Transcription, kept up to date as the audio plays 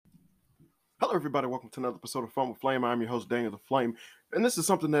Hello, everybody. Welcome to another episode of Fun with Flame. I'm your host, Daniel the Flame, and this is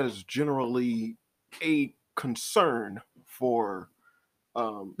something that is generally a concern for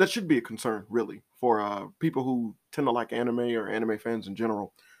that should be a concern really for people who tend to like anime or anime fans in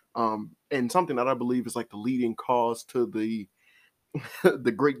general, and something that I believe is like the leading cause to the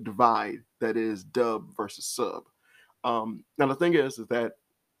the great divide that is dub versus sub. Now the thing is that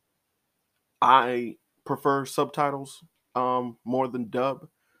I prefer subtitles more than dub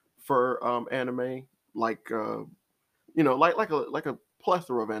for anime, like like a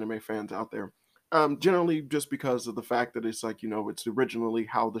plethora of anime fans out there. Generally, just because of the fact that it's like it's originally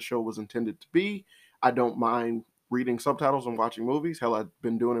how the show was intended to be. I don't mind reading subtitles and watching movies. Hell, I've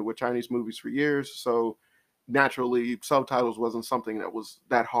been doing it with Chinese movies for years, so naturally, subtitles wasn't something that was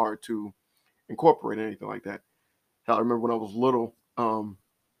that hard to incorporate or anything like that. Hell, I remember when I was little. I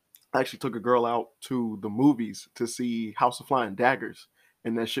actually took a girl out to the movies to see House of Flying Daggers,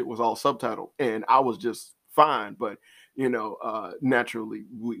 and that shit was all subtitled, and I was just fine. But naturally,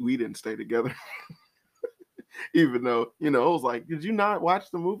 we didn't stay together, even though it was like, did you not watch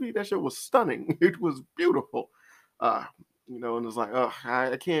the movie? That shit was stunning. It was beautiful. Uh, and it's like, oh,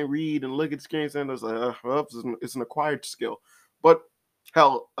 I can't read and look at screens, and it's like, well, it's an acquired skill. But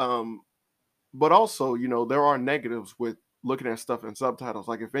hell, but also, there are negatives with looking at stuff in subtitles.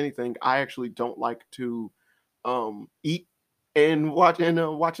 Like, if anything, I actually don't like to eat and watch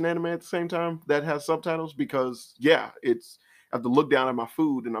an anime at the same time that has subtitles because it's I have to look down at my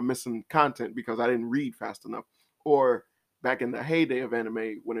food and I'm missing content because I didn't read fast enough. Or back in the heyday of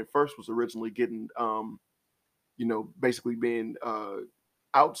anime when it first was originally getting basically being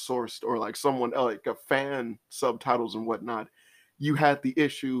outsourced, or like someone like a fan subtitles and whatnot, you had the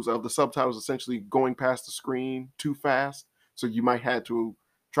issues of the subtitles essentially going past the screen too fast, so you might had to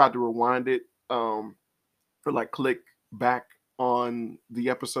try to rewind it, or like click back on the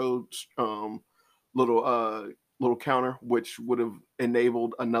episode's little little counter, which would have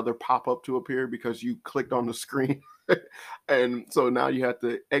enabled another pop-up to appear because you clicked on the screen. And so now you have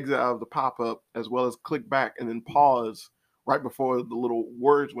to exit out of the pop-up as well as click back and then pause right before the little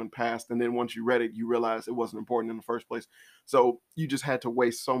words went past, and then once you read it you realize it wasn't important in the first place. So you just had to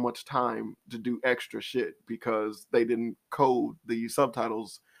waste so much time to do extra shit because they didn't code the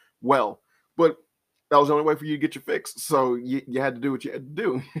subtitles well. But that was the only way for you to get your fix, so you had to do what you had to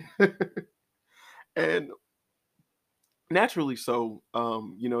do. And naturally so,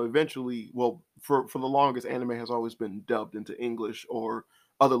 eventually, well, for the longest, anime has always been dubbed into English or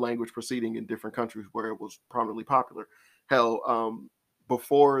other language proceeding in different countries where it was prominently popular. Hell,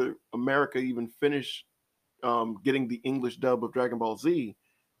 before America even finished getting the English dub of Dragon Ball Z,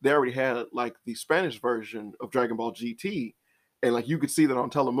 they already had like the Spanish version of Dragon Ball GT, and like you could see that on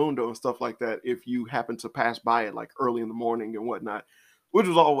Telemundo and stuff like that if you happen to pass by it like early in the morning and whatnot, which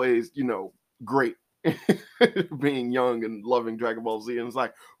was always great. Being young and loving Dragon Ball Z, and it's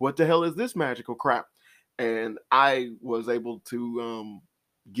like, what the hell is this magical crap? And I was able to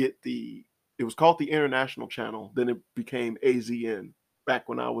get the it was called the International Channel, then it became AZN back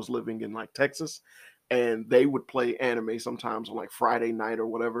when I was living in like Texas, and they would play anime sometimes on like Friday night or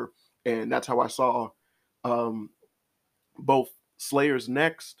whatever, and that's how I saw um, both Slayer's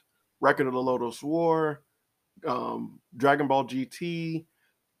Next, Record of the Lotus War, Dragon Ball GT,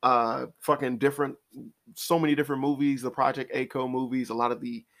 fucking different, so many different movies, the Project A movies, a lot of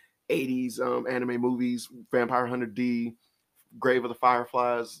the 80s anime movies, Vampire Hunter D, Grave of the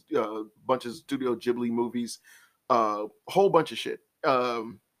Fireflies, bunch of Studio Ghibli movies, a whole bunch of shit.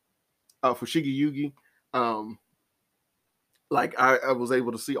 Fushigi Yugi. Um, like I was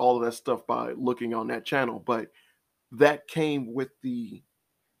able to see all of that stuff by looking on that channel, but that came with the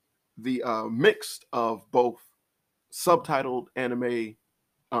mix of both subtitled anime,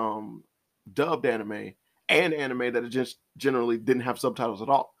 um, dubbed anime, and anime that it just generally didn't have subtitles at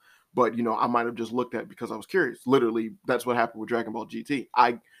all. But I might have just looked at it because I was curious. Literally, that's what happened with Dragon Ball GT.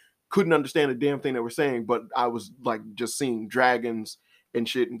 I couldn't understand a damn thing they were saying, but I was like just seeing dragons and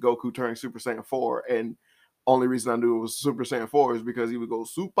shit and Goku turning Super Saiyan 4. And only reason I knew it was Super Saiyan 4 is because he would go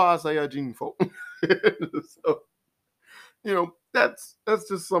Super Saiyajin 4. So, that's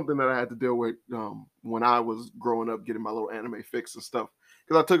just something that I had to deal with when I was growing up, getting my little anime fix and stuff.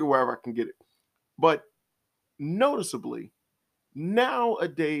 Because I took it wherever I can get it. But noticeably,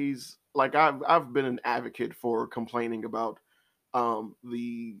 nowadays, like I've been an advocate for complaining about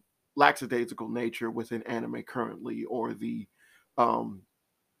the lackadaisical nature within anime currently, or um,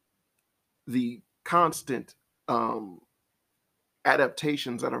 the constant um,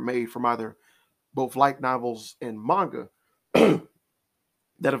 adaptations that are made from either both light novels and manga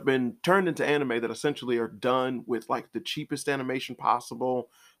that have been turned into anime that essentially are done with like the cheapest animation possible,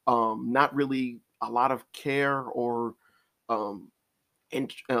 Not really a lot of care or um,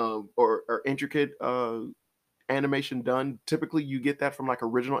 or intricate animation done. Typically, you get that from like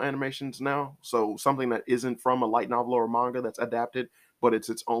original animations now. So something that isn't from a light novel or manga that's adapted, but it's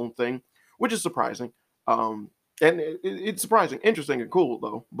its own thing, which is surprising. Um, and it's surprising, interesting, and cool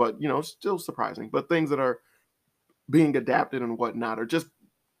though. But it's still surprising. But things that are being adapted and whatnot are just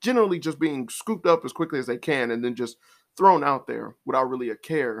generally just being scooped up as quickly as they can and then just thrown out there without really a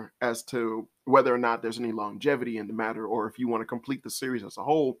care as to whether or not there's any longevity in the matter or if you want to complete the series as a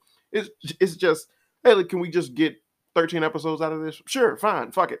whole. It's just, hey, like, can we just get 13 episodes out of this? Sure,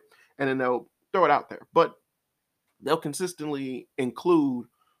 fine, fuck it. And then they'll throw it out there. But they'll consistently include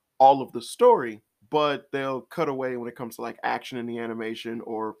all of the story, but they'll cut away when it comes to like action in the animation,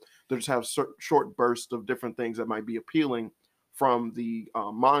 or they'll just have short bursts of different things that might be appealing from the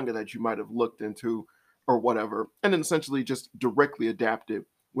manga that you might have looked into or whatever, and then essentially just directly adapt it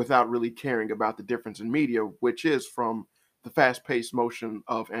without really caring about the difference in media, which is from the fast-paced motion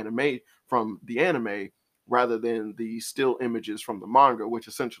of anime from the anime rather than the still images from the manga, which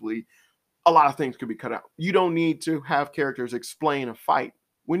essentially a lot of things could be cut out. You don't need to have characters explain a fight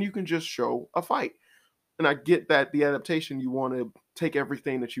when you can just show a fight. And I get that the adaptation, you want to take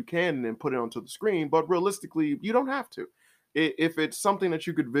everything that you can and then put it onto the screen, but realistically, you don't have to. If it's something that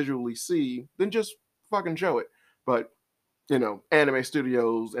you could visually see, then just fucking show it. But anime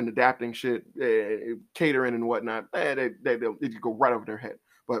studios and adapting shit, catering and whatnot, they go right over their head.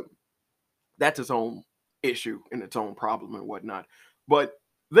 But that's its own issue and its own problem and whatnot. But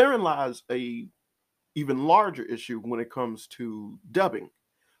therein lies a even larger issue when it comes to dubbing.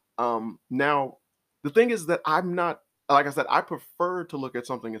 Now, the thing is that I'm not, like I said, I prefer to look at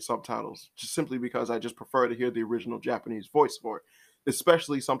something in subtitles just simply because I just prefer to hear the original Japanese voice for it,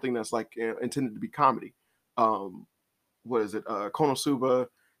 especially something that's like intended to be comedy. Um, what is it? Konosuba,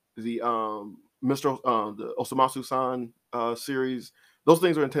 the Mr. The Osamasu-san series. Those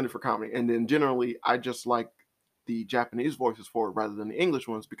things are intended for comedy, and then generally I just like the Japanese voices for it rather than the English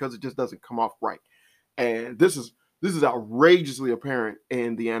ones because it just doesn't come off right. And this is outrageously apparent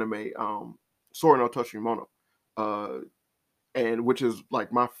in the anime Sora no Toshimono, uh, and which is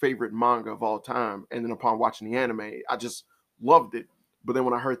like my favorite manga of all time. And then upon watching the anime, I just loved it. But then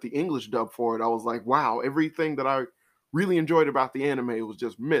when I heard the English dub for it, I was like, wow, everything that I really enjoyed about the anime was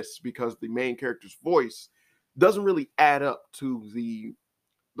just missed because the main character's voice doesn't really add up to the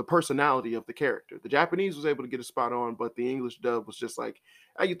personality of the character. The Japanese was able to get it spot on, but the English dub was just like,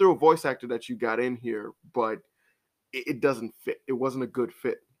 hey, you threw a voice actor that you got in here, but it doesn't fit. It wasn't a good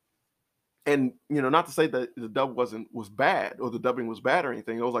fit. And not to say that the dub was bad or the dubbing was bad or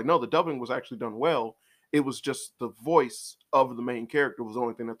anything. I was like, no, the dubbing was actually done well. It was just the voice of the main character was the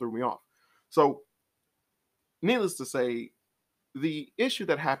only thing that threw me off. So, needless to say, the issue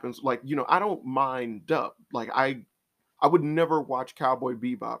that happens, like, I don't mind dub. Like I would never watch Cowboy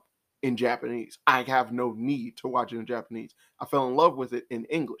Bebop in Japanese. I have no need to watch it in Japanese. I fell in love with it in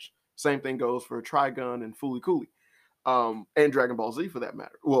English. Same thing goes for Trigun and Fooly Cooly, and Dragon Ball Z for that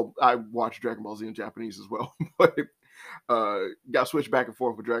matter. Well, I watch Dragon Ball Z in Japanese as well, but got switched back and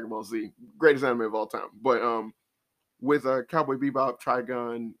forth with Dragon Ball Z, greatest anime of all time. But with Cowboy Bebop,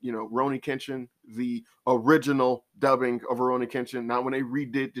 Trigun, Rurouni Kenshin, the original dubbing of Rurouni Kenshin. Now, when they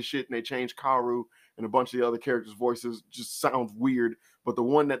redid the shit and they changed Karu and a bunch of the other characters' voices, just sounds weird. But the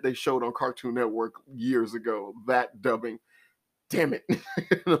one that they showed on Cartoon Network years ago, that dubbing, damn it,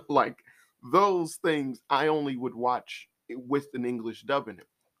 like those things, I only would watch with an English dub in it,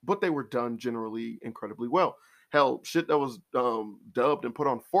 but they were done generally incredibly well. Hell, shit that was dubbed and put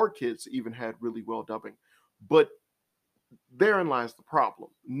on 4Kids even had really well dubbing, but therein lies the problem.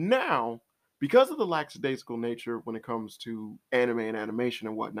 Now, because of the lackadaisical nature when it comes to anime and animation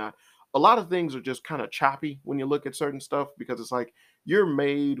and whatnot, a lot of things are just kind of choppy when you look at certain stuff because it's like you're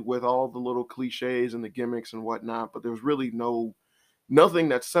made with all the little cliches and the gimmicks and whatnot, but there's really nothing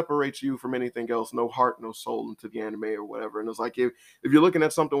that separates you from anything else, no heart, no soul into the anime or whatever. And it's like if you're looking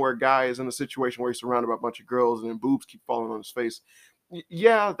at something where a guy is in a situation where he's surrounded by a bunch of girls and then boobs keep falling on his face,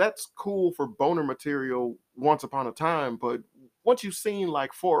 yeah, that's cool for boner material once upon a time, but once you've seen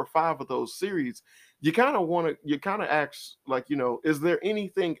like 4 or 5 of those series, you kind of ask, like, is there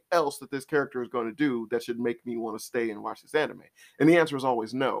anything else that this character is going to do that should make me want to stay and watch this anime? And the answer is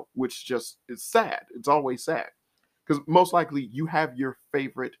always no, which just is sad. It's always sad because most likely you have your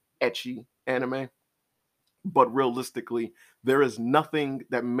favorite ecchi anime, but realistically, there is nothing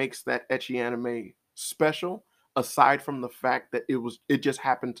that makes that ecchi anime special aside from the fact that it just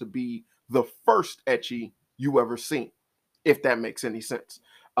happened to be the first ecchi you ever seen, if that makes any sense.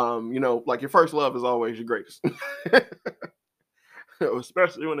 Like your first love is always your greatest.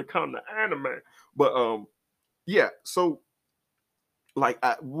 especially when it comes to anime. But yeah, so like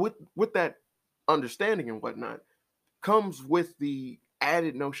with that understanding and whatnot comes with the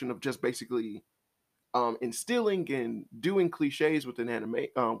added notion of just basically instilling and doing cliches with anime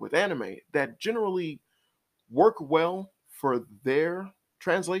that generally work well for their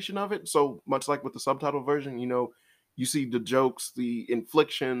translation of it. So much like with the subtitle version, you see the jokes, the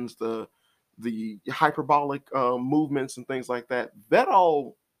inflictions, the hyperbolic movements and things like that.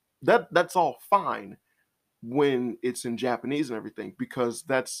 That's all fine when it's in Japanese and everything, because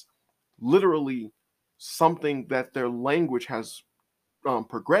that's literally something that their language has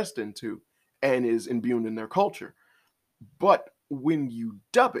progressed into and is imbued in their culture. But when you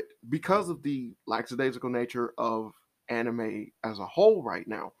dub it, because of the lackadaisical nature of anime as a whole right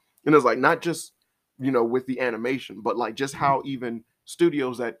now, and it's like not just with the animation, but like just how even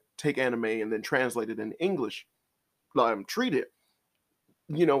studios that take anime and then translate it in English treat it.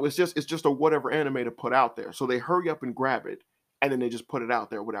 It's just a whatever anime to put out there. So they hurry up and grab it, and then they just put it out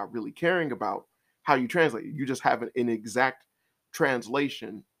there without really caring about how you translate it. You just have an exact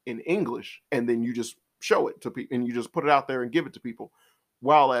translation in English, and then you just show it to people, and you just put it out there and give it to people.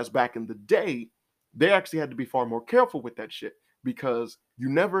 While as back in the day, they actually had to be far more careful with that shit because you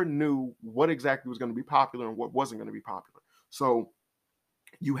never knew what exactly was going to be popular and what wasn't going to be popular. So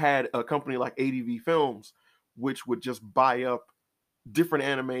you had a company like ADV Films, which would just buy up different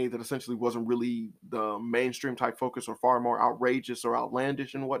anime that essentially wasn't really the mainstream type focus or far more outrageous or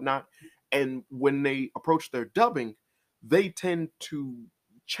outlandish and whatnot. And when they approach their dubbing, they tend to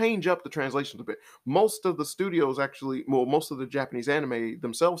change up the translations a bit. Most of the studios actually, well, most of the Japanese anime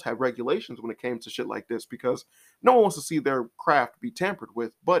themselves have regulations when it came to shit like this because no one wants to see their craft be tampered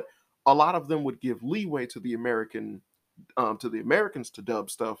with. But a lot of them would give leeway to the Americans to dub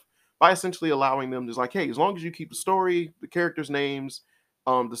stuff by essentially allowing them to like, hey, as long as you keep the story, the characters' names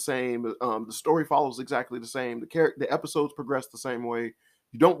the same, the story follows exactly the same, the episodes progress the same way.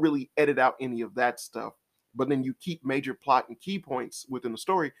 You don't really edit out any of that stuff, but then you keep major plot and key points within the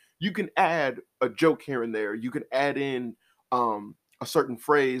story. You can add a joke here and there. You can add in a certain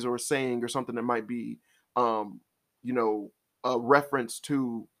phrase or a saying or something that might be, um, you know, a reference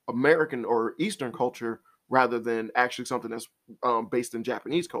to American or Eastern culture rather than actually something that's based in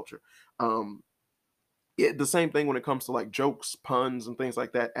Japanese culture. Um, the same thing when it comes to like jokes, puns, and things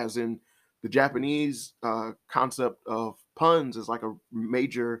like that. As in the Japanese concept of puns is like a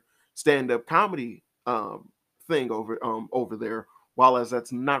major stand-up comedy thing over there, while as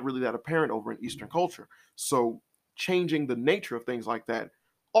that's not really that apparent over in Eastern culture. So changing the nature of things like that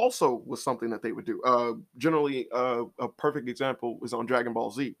also was something that they would do. Generally, a perfect example is on Dragon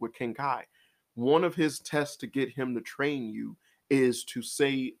Ball Z with King Kai. One of his tests to get him to train you is to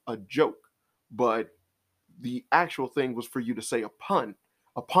say a joke, but the actual thing was for you to say a pun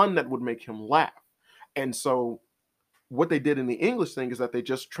that would make him laugh. And so what they did in the English thing is that they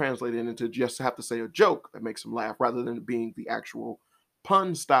just translated it into just have to say a joke that makes him laugh rather than it being the actual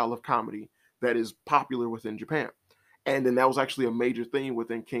pun style of comedy that is popular within Japan. And then that was actually a major thing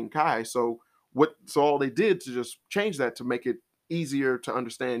within King Kai. So all they did to just change that to make it easier to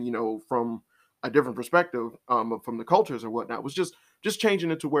understand, from a different perspective, from the cultures and whatnot, was just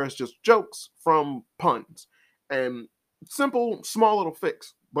changing it to where it's just jokes from puns and simple, small little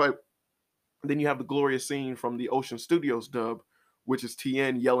fix. But then you have the glorious scene from the Ocean Studios dub, which is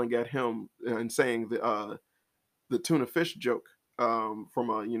Tien yelling at him and saying the tuna fish joke from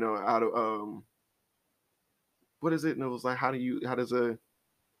out of what is it? And it was like how does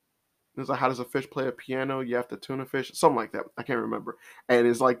a fish play a piano? You have to tuna fish, something like that. I can't remember. And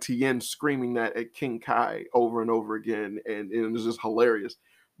it's like Tien screaming that at King Kai over and over again, and it was just hilarious.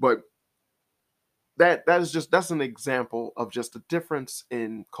 But that's an example of just a difference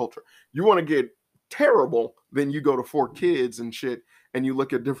in culture. You want to get terrible, then you go to Four Kids and shit, and you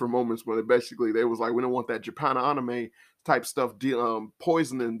look at different moments where they was like, we don't want that Japan anime type stuff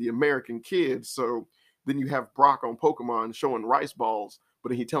poisoning the American kids. So then you have Brock on Pokemon showing rice balls, but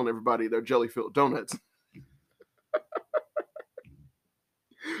then he telling everybody they're jelly filled donuts.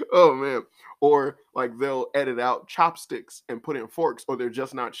 Oh man. Or like they'll edit out chopsticks and put in forks, or they're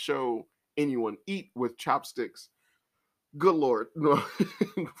just not show anyone eat with chopsticks. Good lord, no,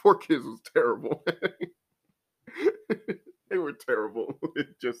 Four Kids was terrible. They were terrible.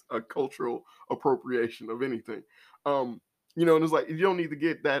 It's just a cultural appropriation of anything. And it's like you don't need to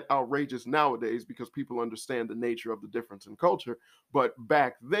get that outrageous nowadays because people understand the nature of the difference in culture. But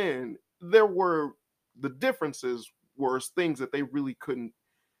back then, the differences were things that they really couldn't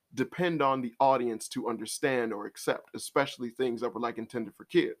depend on the audience to understand or accept, especially things that were like intended for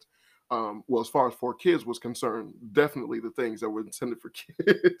kids. Well, as far as for kids was concerned, definitely the things that were intended for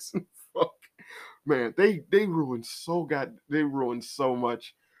kids. Fuck, man, they ruined so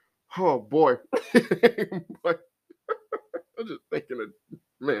much. Oh boy, but I'm just thinking of,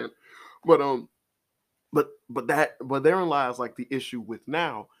 man, but but therein lies like the issue with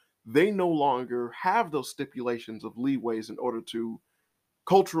now. They no longer have those stipulations of leeways in order to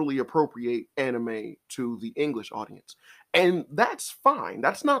culturally appropriate anime to the English audience. And that's fine.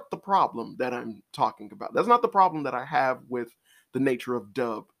 That's not the problem that I'm talking about. That's not the problem that I have with the nature of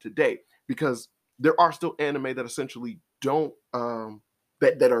dub today, because there are still anime that essentially don't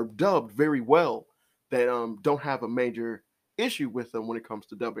that are dubbed very well, that don't have a major issue with them when it comes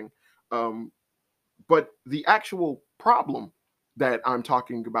to dubbing. Um but the actual problem that I'm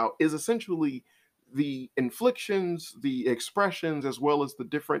talking about is essentially the inflictions, the expressions, as well as the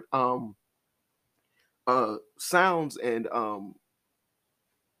different sounds and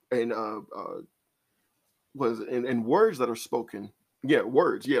and words that are spoken. Yeah,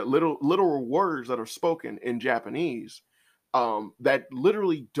 words. Yeah, literal words that are spoken in Japanese that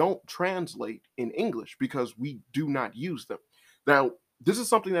literally don't translate in English because we do not use them. Now, this is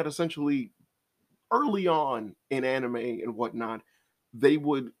something that essentially early on in anime and whatnot, they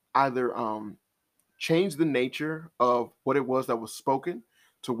would either change the nature of what it was that was spoken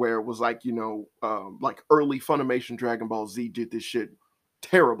to where it was like, like early Funimation Dragon Ball Z did this shit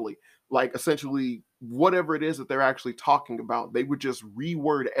terribly. Like essentially, whatever it is that they're actually talking about, they would just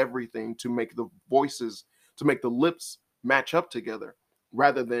reword everything to make the voices, to make the lips match up together,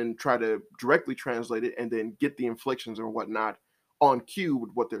 rather than try to directly translate it and then get the inflections or whatnot on cue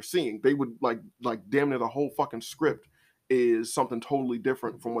with what they're seeing. They would like damn near the whole fucking script is something totally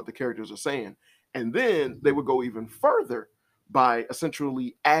different from what the characters are saying. And then they would go even further by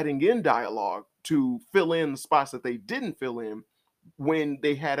essentially adding in dialogue to fill in the spots that they didn't fill in when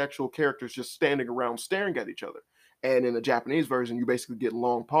they had actual characters just standing around staring at each other. And in the Japanese version, you basically get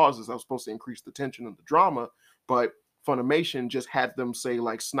long pauses that was supposed to increase the tension of the drama, but Funimation just had them say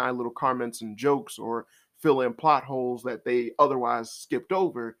like snide little comments and jokes or fill in plot holes that they otherwise skipped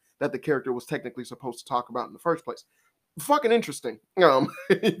over that the character was technically supposed to talk about in the first place. Fucking interesting.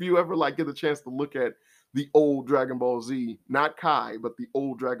 If you ever like get a chance to look at the old Dragon Ball Z, not Kai, but the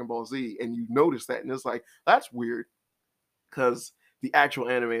old Dragon Ball Z, and you notice that, and it's like that's weird because the actual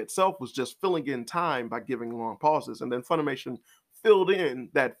anime itself was just filling in time by giving long pauses, and then Funimation filled in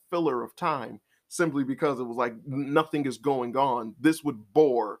that filler of time simply because it was like nothing is going on. This would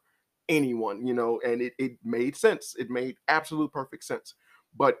bore anyone, and it made sense. It made absolute perfect sense.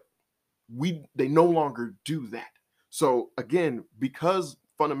 But they no longer do that. So again, because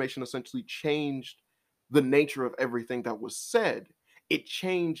Funimation essentially changed the nature of everything that was said, it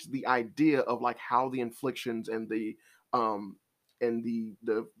changed the idea of like how the inflictions um and the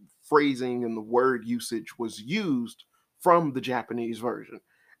phrasing and the word usage was used from the Japanese version.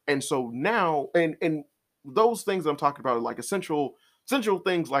 And so now and those things I'm talking about are like essential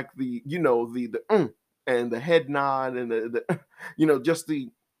things like the and the head nod and the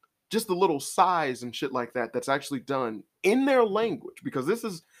just the little sighs and shit like that that's actually done in their language, because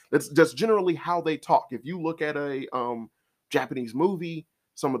that's just generally how they talk. If you look at a Japanese movie,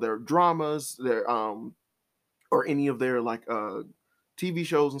 some of their dramas, their or any of their like TV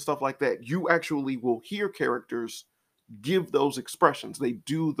shows and stuff like that, you actually will hear characters give those expressions. They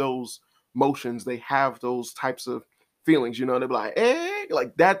do those motions, they have those types of feelings, they'll be like,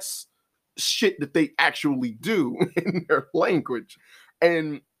 like that's shit that they actually do in their language.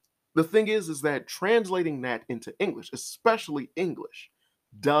 And the thing is that translating that into English, especially English,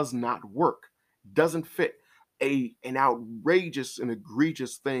 does not work, doesn't fit. An outrageous and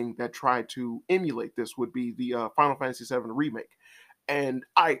egregious thing that tried to emulate this would be the Final Fantasy VII remake. And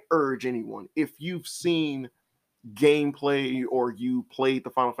I urge anyone, if you've seen gameplay or you played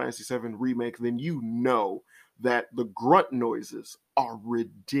the Final Fantasy VII remake, then you know that the grunt noises are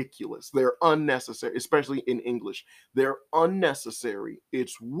ridiculous. They're unnecessary, especially in English. They're unnecessary.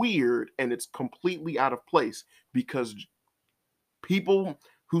 It's weird and it's completely out of place because people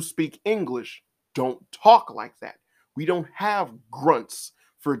who speak English don't talk like that. We don't have grunts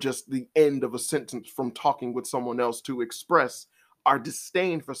for just the end of a sentence from talking with someone else to express our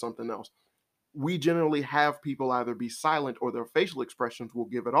disdain for something else. We generally have people either be silent or their facial expressions will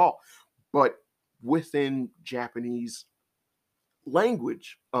give it all. But within Japanese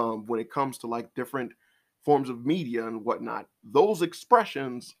language, when it comes to like different forms of media and whatnot, those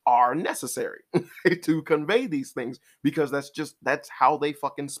expressions are necessary to convey these things because that's how they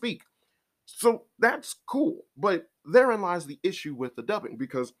fucking speak. So that's cool. But therein lies the issue with the dubbing,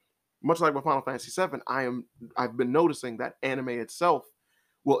 because much like with Final Fantasy VII, I've been noticing that anime itself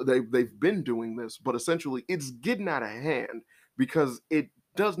well, they've been doing this, but essentially it's getting out of hand because it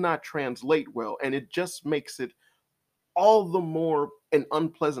does not translate well, and it just makes it all the more an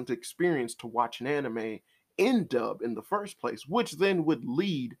unpleasant experience to watch an anime in dub in the first place, which then would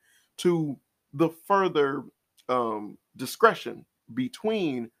lead to the further discretion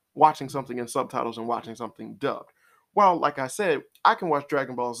between watching something in subtitles and watching something dubbed. Well, like I said, I can watch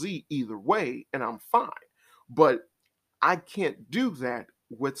Dragon Ball Z either way and I'm fine, but I can't do that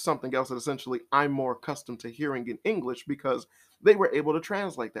with something else that essentially I'm more accustomed to hearing in English because they were able to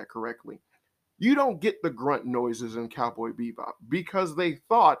translate that correctly. You don't get the grunt noises in Cowboy Bebop because they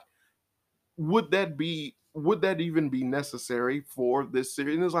thought, would that even be necessary for this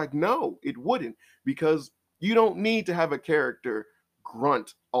series? And it's like, no, it wouldn't, because you don't need to have a character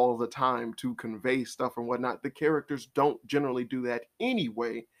grunt all the time to convey stuff and whatnot. The characters don't generally do that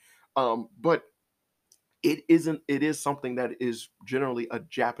anyway. But it is something that is generally a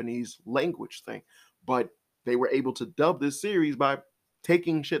Japanese language thing. But they were able to dub this series by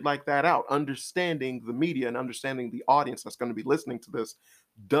taking shit like that out, understanding the media and understanding the audience that's going to be listening to this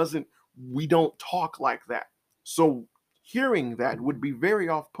doesn't we don't talk like that. So hearing that would be very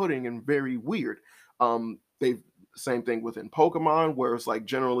off-putting and very weird. They've Same thing within Pokemon, where it's like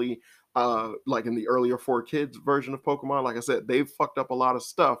generally like in the earlier 4Kids version of Pokemon, like I said, they've fucked up a lot of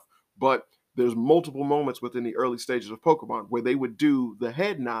stuff, but there's multiple moments within the early stages of Pokemon where they would do the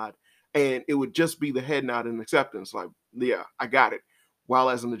head nod and it would just be the head nod and acceptance, like, yeah, I got it. While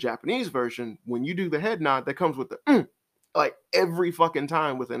as in the Japanese version, when you do the head nod, that comes with the like every fucking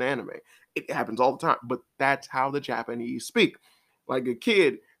time with an anime. It happens all the time, but that's how the Japanese speak. Like a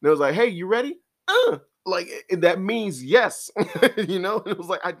kid, and it was like, "Hey, you ready?" Like that means yes, you know. And it was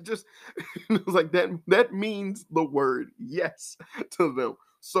like it was like that means the word yes to them.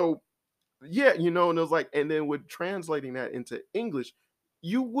 So yeah, you know, and it was like, and then with translating that into English,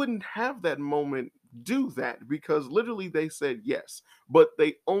 you wouldn't have that moment do that because literally they said yes, but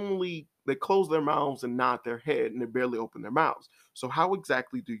they close their mouths and nod their head and they barely open their mouths. So how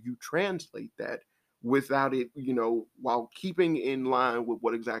exactly do you translate that without it, you know, while keeping in line with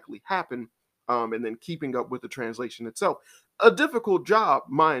what exactly happened, and then keeping up with the translation itself? A difficult job,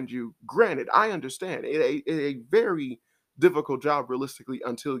 mind you. Granted, I understand a very difficult job realistically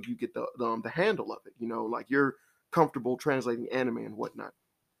until you get the handle of it. You know, like you're comfortable translating anime and whatnot.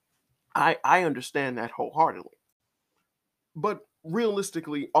 I understand that wholeheartedly. But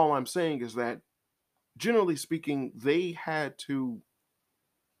realistically, all I'm saying is that generally speaking, they had to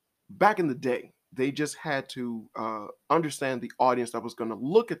back in the day. They just had to understand the audience that was going to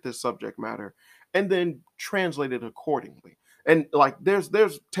look at this subject matter, and then translate it accordingly. And like,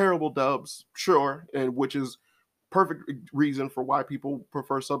 there's terrible dubs, sure, and which is perfect reason for why people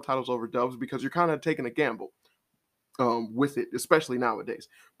prefer subtitles over dubs because you're kind of taking a gamble with it, especially nowadays.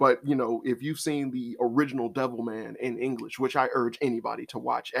 But you know, if you've seen the original Devilman in English, which I urge anybody to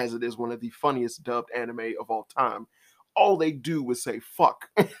watch, as it is one of the funniest dubbed anime of all time, all they do is say "fuck,"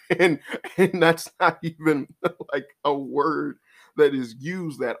 and and that's not even like a word that is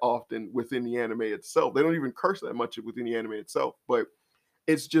used that often within the anime itself. They don't even curse that much within the anime itself, but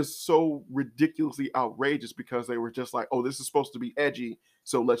it's just so ridiculously outrageous because they were just like, "Oh, this is supposed to be edgy,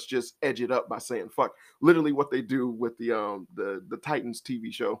 so let's just edge it up by saying fuck." Literally, what they do with the Titans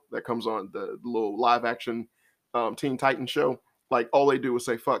TV show that comes on, the little live action Teen Titans show, like all they do is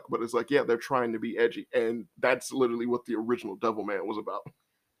say fuck, but it's like, yeah, they're trying to be edgy, and that's literally what the original Devilman was about.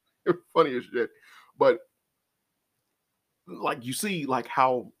 Funny as shit, but like you see, like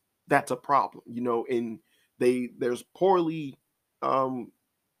how that's a problem, you know, and there's poorly um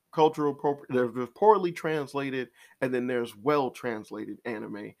there's poorly translated and then there's well translated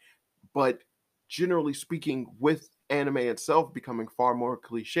anime, but generally speaking, with anime itself becoming far more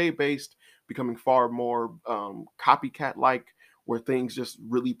cliche based, becoming far more copycat like, where things just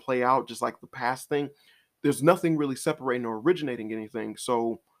really play out just like the past thing, there's nothing really separating or originating anything.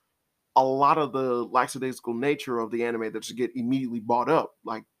 So a lot of the lackadaisical nature of the anime that just get immediately bought up,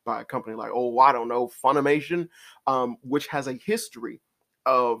 like by a company like, oh, I don't know, Funimation, which has a history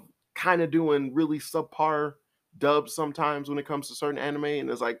of kind of doing really subpar dubs sometimes when it comes to certain anime,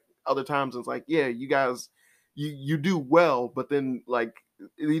 and it's like other times it's like, yeah, you guys, you do well, but then like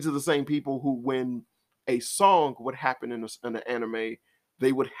these are the same people who, when a song would happen in an anime,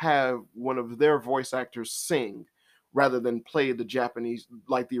 they would have one of their voice actors sing rather than play the Japanese,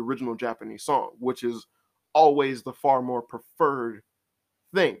 like the original Japanese song, which is always the far more preferred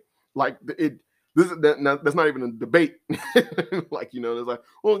thing. Like that's not even a debate. Like, you know, there's like,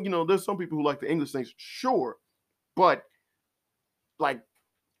 well, you know, there's some people who like the English things, sure, but like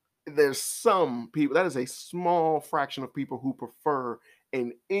there's some people, that is a small fraction of people who prefer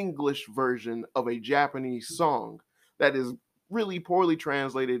an English version of a Japanese song that is really poorly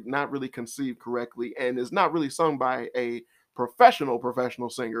translated, not really conceived correctly, and is not really sung by a professional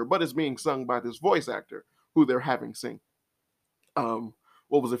singer, but is being sung by this voice actor who they're having sing. Um,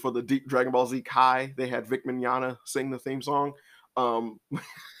 what was it for the Dragon Ball Z Kai? They had Vic Mignogna sing the theme song. Um,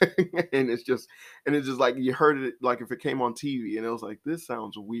 and it's just like you heard it like if it came on TV, and it was like this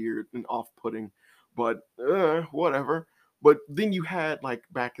sounds weird and off-putting, but whatever. But then you had like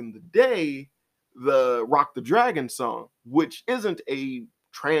back in the day the Rock the Dragon song, which isn't an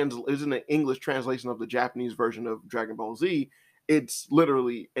English translation of the Japanese version of Dragon Ball Z. It's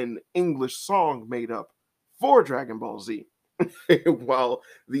literally an English song made up for Dragon Ball Z. While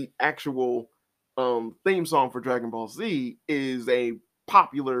the actual theme song for Dragon Ball Z is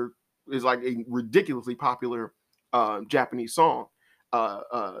like a ridiculously popular Japanese song.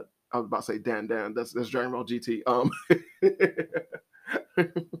 I was about to say Dan Dan. That's Dragon Ball GT.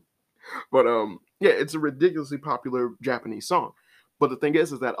 But yeah, it's a ridiculously popular Japanese song. But the thing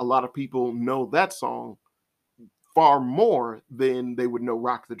is that a lot of people know that song far more than they would know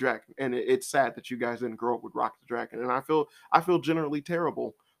Rock the Dragon. And it's sad that you guys didn't grow up with Rock the Dragon. And I feel generally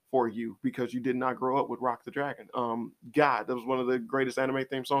terrible for you because you did not grow up with Rock the Dragon. God, that was one of the greatest anime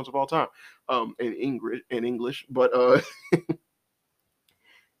theme songs of all time. In English, but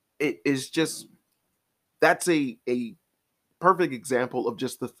it is just that's a perfect example of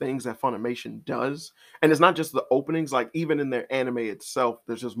just the things that Funimation does. And it's not just the openings, like even in their anime itself,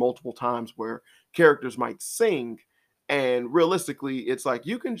 there's just multiple times where characters might sing. And realistically, it's like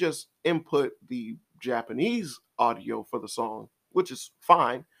you can just input the Japanese audio for the song, which is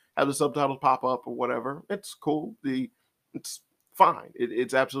fine. Have the subtitles pop up or whatever. It's cool. It's fine.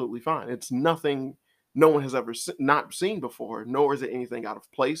 It's absolutely fine. It's nothing no one has ever not seen before, nor is it anything out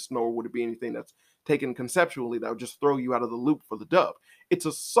of place, nor would it be anything that's taken conceptually that would just throw you out of the loop for the dub. It's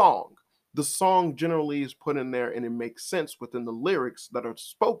a song. The song generally is put in there and it makes sense within the lyrics that are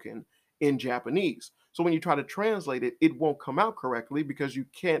spoken in Japanese. So when you try to translate it, it won't come out correctly because you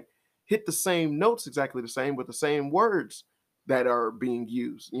can't hit the same notes exactly the same with the same words that are being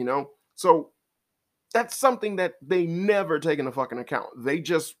used, you know? So that's something that they never take into fucking account. They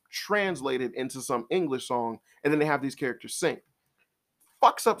just translate it into some English song and then they have these characters sing.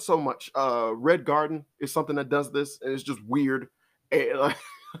 Fucks up so much. Red Garden is something that does this, and it's just weird. And,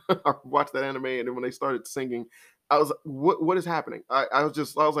 I watched that anime, and then when they started singing, I was like, what is happening? I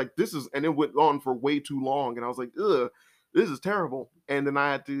was like, this is, and it went on for way too long, and I was like, ugh, this is terrible. And then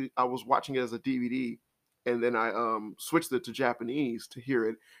I was watching it as a DVD, and then I switched it to Japanese to hear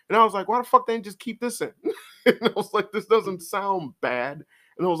it, and I was like, why the fuck they didn't just keep this in? And I was like, this doesn't sound bad.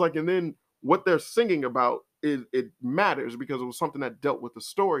 And I was like, and then what they're singing about it matters because it was something that dealt with the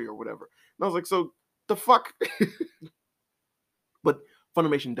story or whatever. And I was like, so the fuck? But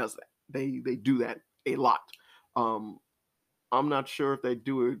Funimation does that. They do that a lot. Um, I'm not sure if they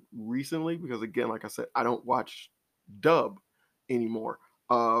do it recently because again, like I said, I don't watch dub anymore.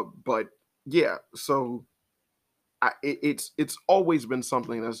 But yeah, so it's always been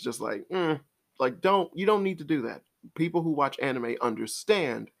something that's just like, like you don't need to do that. People who watch anime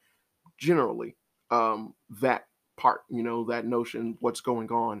understand generally that part, you know, that notion, what's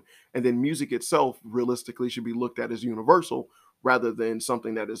going on. And then music itself realistically should be looked at as universal rather than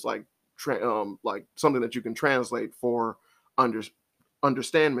something that is like something that you can translate for under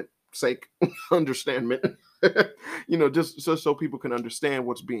understandment sake. Understandment. You know, just so people can understand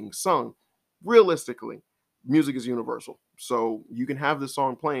what's being sung. Realistically, music is universal, so you can have this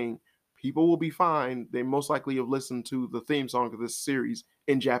song playing, people will be fine. They most likely have listened to the theme song of this series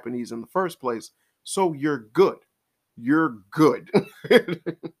in Japanese in the first place. So you're good. You're good.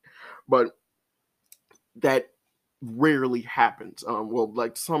 But that rarely happens. Well,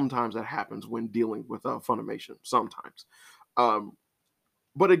 like sometimes that happens when dealing with Funimation. Sometimes. Um,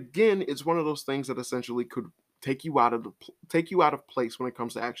 but again, it's one of those things that essentially could take you out of place when it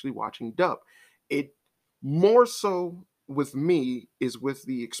comes to actually watching dub. It more so with me is with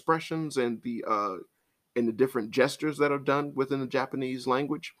the expressions and the different gestures that are done within the Japanese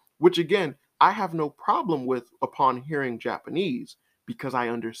language, which again, I have no problem with upon hearing Japanese because I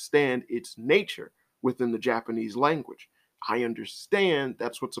understand its nature within the Japanese language. I understand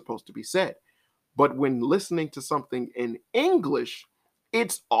that's what's supposed to be said. But when listening to something in English,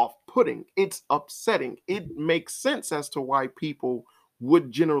 it's off putting, it's upsetting. It makes sense as to why people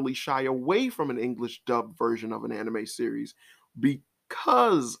would generally shy away from an English dub version of an anime series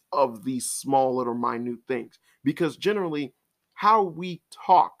because of these small little minute things. Because generally, how we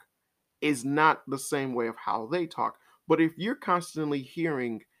talk is not the same way of how they talk. But if you're constantly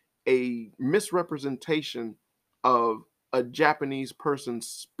hearing a misrepresentation of a Japanese person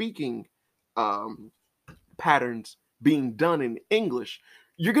speaking um, patterns being done in English,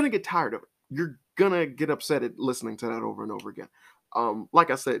 you're gonna get tired of it. You're gonna get upset at listening to that over and over again.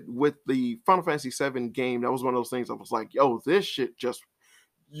 Like I said, with the Final Fantasy VII game, that was one of those things I was like, yo, this shit just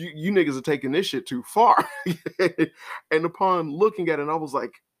you niggas are taking this shit too far. And upon looking at it, I was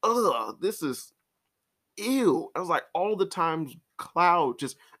like, ugh, this is ew. I was like, all the times Cloud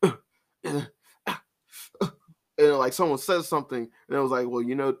just uh, and like someone says something, and I was like, well,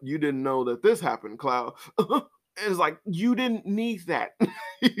 you didn't know that this happened, Cloud. It's like you didn't need that.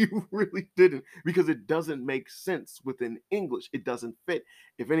 You really didn't, because it doesn't make sense within English. It doesn't fit.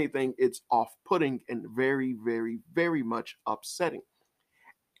 If anything, it's off-putting and very, very, very much upsetting.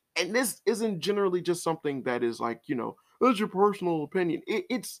 And this isn't generally just something that is like, that's your personal opinion.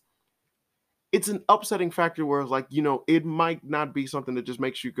 It's an upsetting factor where it's like, it might not be something that just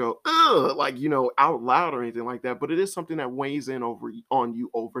makes you go, ugh, like, out loud or anything like that, but it is something that weighs in on you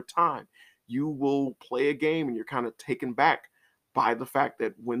over time. You will play a game and you're kind of taken back by the fact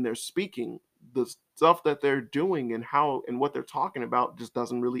that when they're speaking, the stuff that they're doing and how and what they're talking about just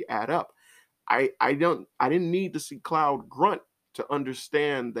doesn't really add up. I didn't need to see Cloud grunt to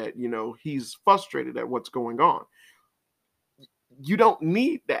understand that, he's frustrated at what's going on. You don't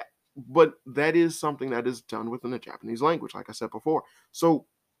need that, but that is something that is done within the Japanese language, like I said before. So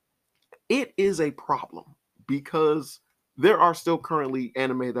it is a problem because there are still currently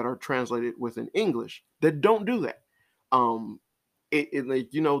anime that are translated within English that don't do that. Um,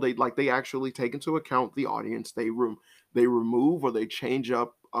 they actually take into account the audience. They remove or they change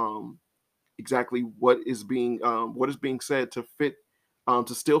up exactly what is being said to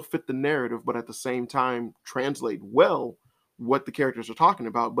still fit the narrative, but at the same time translate well what the characters are talking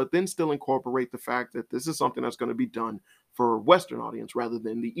about, but then still incorporate the fact that this is something that's going to be done for Western audience rather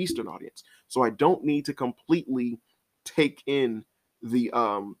than the Eastern audience. So I don't need to completely take in the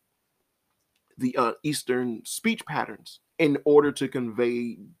Eastern speech patterns in order to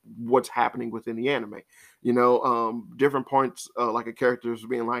convey what's happening within the anime. Different points, like a character is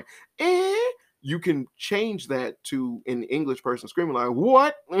being like, eh, you can change that to an English person screaming like,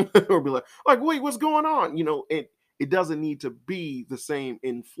 what? Or be like, wait, what's going on? It doesn't need to be the same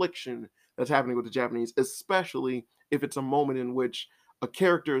infliction that's happening with the Japanese, especially if it's a moment in which a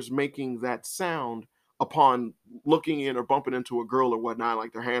character is making that sound upon looking in or bumping into a girl or whatnot,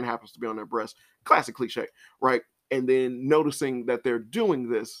 like their hand happens to be on their breast. Classic cliche, right? And then noticing that they're doing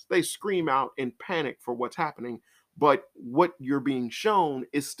this, they scream out in panic for what's happening. But what you're being shown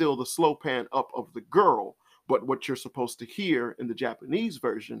is still the slow pan up of the girl. But what you're supposed to hear in the Japanese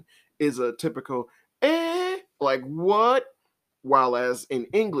version is a typical, like what? While as in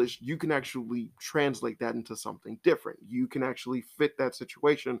English, you can actually translate that into something different. You can actually fit that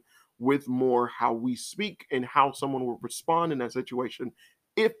situation with more how we speak and how someone will respond in that situation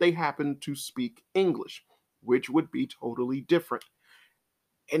if they happen to speak English, which would be totally different.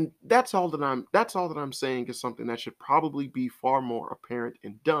 And that's all that I'm saying is something that should probably be far more apparent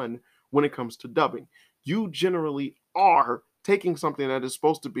and done when it comes to dubbing. You generally are taking something that is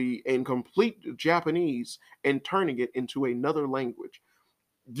supposed to be in complete Japanese and turning it into another language.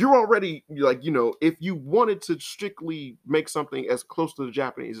 You're already like, if you wanted to strictly make something as close to the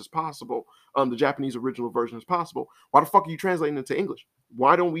Japanese as possible, the Japanese original version as possible, why the fuck are you translating it to English?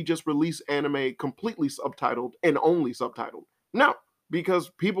 Why don't we just release anime completely subtitled and only subtitled? No,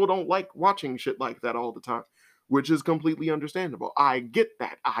 because people don't like watching shit like that all the time, which is completely understandable. I get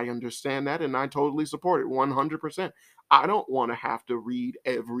that. I understand that, and I totally support it 100%. I don't want to have to read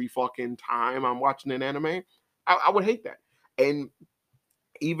every fucking time I'm watching an anime. I would hate that. And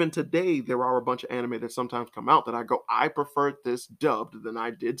even today, there are a bunch of anime that sometimes come out that I go, I prefer this dubbed than I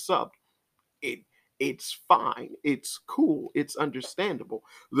did subbed. It it's fine. It's cool. It's understandable.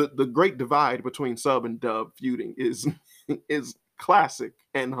 The great divide between sub and dub feuding is is classic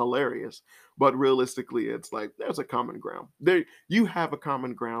and hilarious. But realistically, it's like there's a common ground. There you have a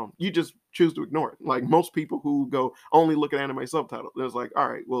common ground. You just choose to ignore it. Like most people who go only look at anime subtitle. There's like, all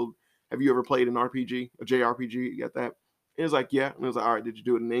right, well, have you ever played an RPG, a JRPG? You got that? And it's like, yeah. And it was like, all right, did you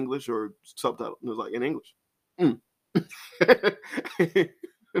do it in English or subtitle? And it was like, in English. Mm.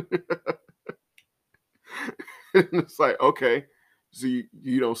 It's like, okay, so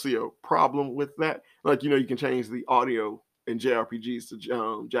you don't see a problem with that? Like, you can change the audio in JRPGs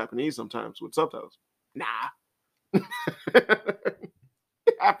to Japanese sometimes with subtitles. Nah.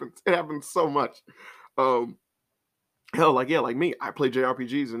 It happens. It happens so much. Um, hell, like, yeah, like me, I play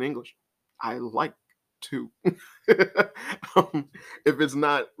JRPGs in English. I like to. If it's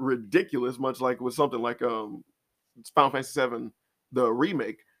not ridiculous, much like with something like Final Fantasy VII, the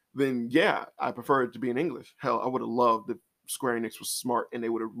remake. then yeah, I prefer it to be in English. Hell, I would have loved if Square Enix was smart and they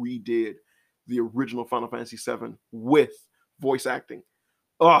would have redid the original Final Fantasy VII with voice acting.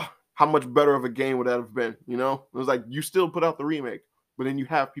 Oh, how much better of a game would that have been? You know, it was like you still put out the remake, but then you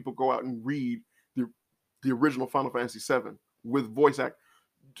have people go out and read the original Final Fantasy VII with voice act.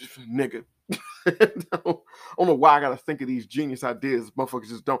 Nigga, I don't know why I gotta think of these genius ideas. Motherfuckers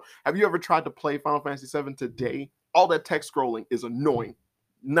just don't. Have you ever tried to play Final Fantasy VII today? All that text scrolling is annoying.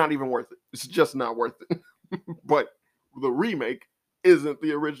 Not even worth it. It's just not worth it. But the remake isn't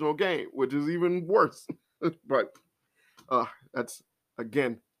the original game, which is even worse. But that's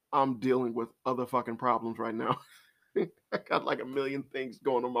again, I'm dealing with other fucking problems right now. I got like a million things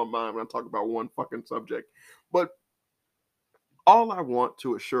going on my mind when I talk about one fucking subject. But all I want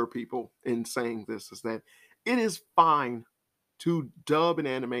to assure people in saying this is that it is fine to dub an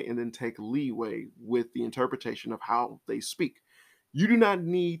anime and then take leeway with the interpretation of how they speak. You do not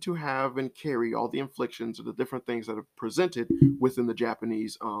need to have and carry all the inflictions or the different things that are presented within the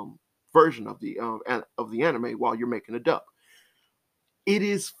Japanese version of the anime while you're making a dub. It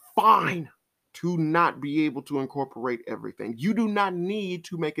is fine to not be able to incorporate everything. You do not need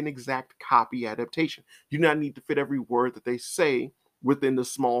to make an exact copy adaptation. You do not need to fit every word that they say within the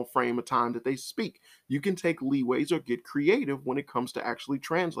small frame of time that they speak. You can take leeways or get creative when it comes to actually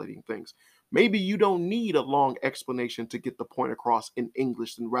translating things. Maybe you don't need a long explanation to get the point across in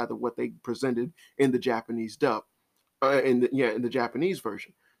English than rather what they presented in the Japanese dub, in the Japanese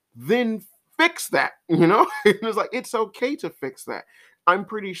version. Then fix that. It's like it's okay to fix that. I'm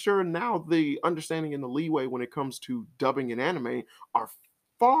pretty sure now the understanding and the leeway when it comes to dubbing an anime are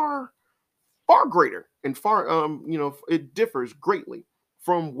far far greater and far it differs greatly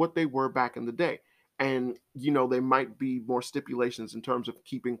from what they were back in the day. And there might be more stipulations in terms of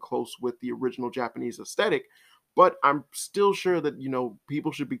keeping close with the original Japanese aesthetic, but I'm still sure that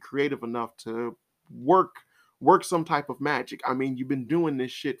people should be creative enough to work some type of magic. I mean, you've been doing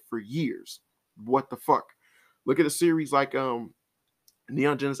this shit for years. What the fuck? Look at a series like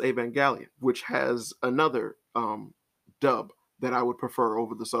Neon Genesis Evangelion, which has another dub that I would prefer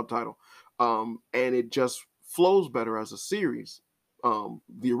over the subtitle. And it just flows better as a series,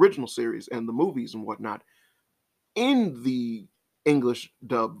 the original series and the movies and whatnot, in the English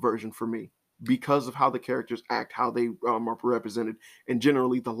dub version for me because of how the characters act, how they are represented, and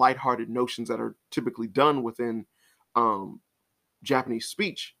generally the lighthearted notions that are typically done within um, Japanese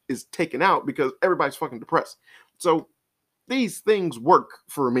speech is taken out because everybody's fucking depressed. So these things work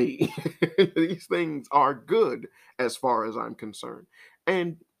for me. These things are good as far as I'm concerned.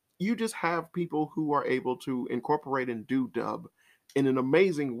 And you just have people who are able to incorporate and do dub in an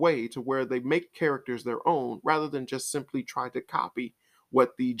amazing way to where they make characters their own rather than just simply try to copy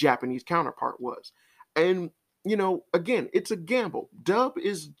what the Japanese counterpart was. And, again, it's a gamble. Dub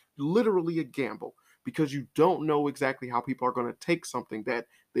is literally a gamble because you don't know exactly how people are going to take something that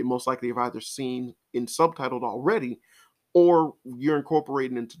they most likely have either seen in subtitled already or you're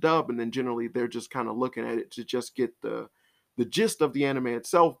incorporating into dub and then generally they're just kind of looking at it to just get the gist of the anime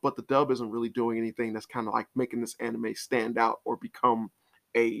itself, but the dub isn't really doing anything that's kind of like making this anime stand out or become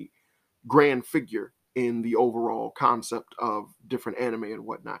a grand figure in the overall concept of different anime and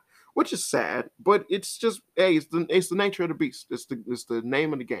whatnot, which is sad, but it's just, hey, it's the nature of the beast. It's the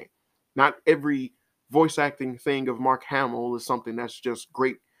name of the game. Not every voice acting thing of Mark Hamill is something that's just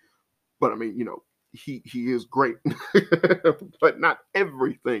great, but I mean, he is great, but not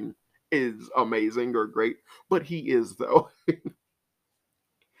everything is amazing or great, but he is though.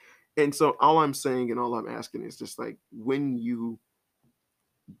 And so all I'm saying and all I'm asking is just like when you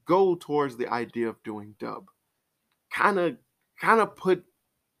go towards the idea of doing dub, kind of put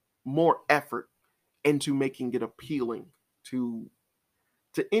more effort into making it appealing to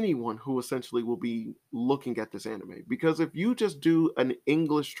anyone who essentially will be looking at this anime. Because if you just do an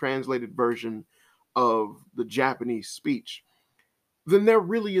English translated version of the Japanese speech, then there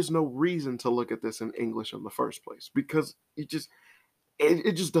really is no reason to look at this in English in the first place because it just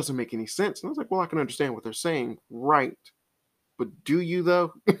doesn't make any sense. And I was like, well, I can understand what they're saying, right? But do you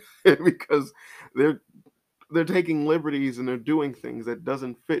though? Because they're taking liberties and they're doing things that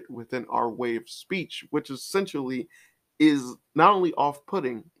doesn't fit within our way of speech, which essentially is not only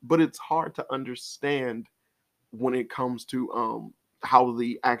off-putting, but it's hard to understand when it comes to how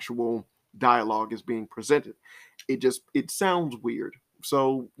the actual dialogue is being presented. It sounds weird.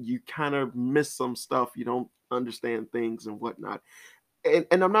 So you kind of miss some stuff. You don't understand things and whatnot.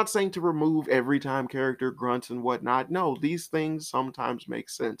 And I'm not saying to remove every time character grunts and whatnot. No, these things sometimes make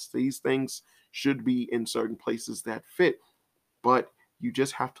sense. These things should be in certain places that fit, but you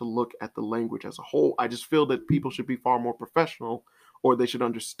just have to look at the language as a whole. I just feel that people should be far more professional or they should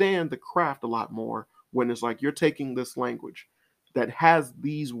understand the craft a lot more when it's like you're taking this language that has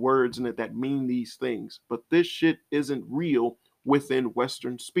these words in it that mean these things, but this shit isn't real within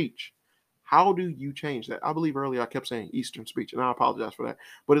Western speech. How do you change that? I believe earlier I kept saying Eastern speech, and I apologize for that.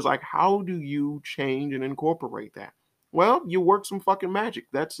 But it's like, how do you change and incorporate that? Well, you work some fucking magic.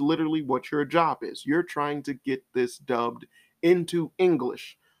 That's literally what your job is. You're trying to get this dubbed into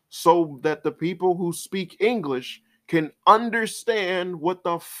English so that the people who speak English can understand what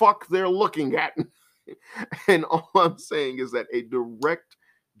the fuck they're looking at. And all I'm saying is that a direct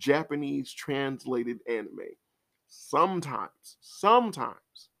Japanese translated anime sometimes,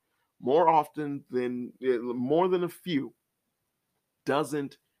 more often than more than a few,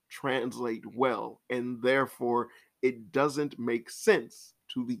 doesn't translate well, and therefore it doesn't make sense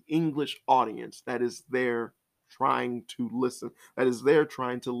to the English audience that is there trying to listen,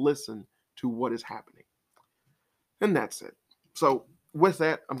 to what is happening. And that's it. So, with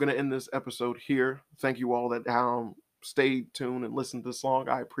that, I'm going to end this episode here. Thank you all that stayed tuned and listened to this long.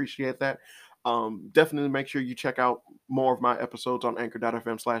 I appreciate that. Definitely make sure you check out more of my episodes on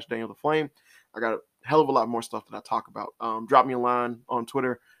anchor.fm/Daniel the Flame. I got a hell of a lot more stuff that I talk about. Drop me a line on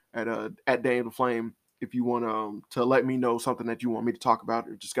Twitter at Daniel the Flame if you want to let me know something that you want me to talk about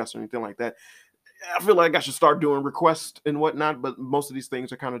or discuss or anything like that. I feel like I should start doing requests and whatnot, but most of these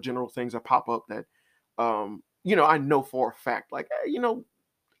things are kind of general things that pop up that I know for a fact. Like,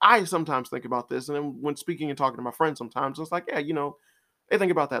 I sometimes think about this, and then when speaking and talking to my friends, sometimes it's like, yeah, they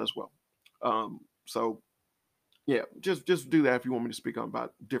think about that as well. So yeah, just do that if you want me to speak on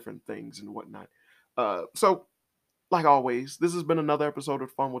about different things and whatnot. So like always, this has been another episode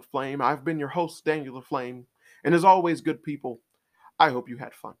of Fun with Flame. I've been your host, Daniel the Flame, and as always, good people, I hope you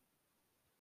had fun.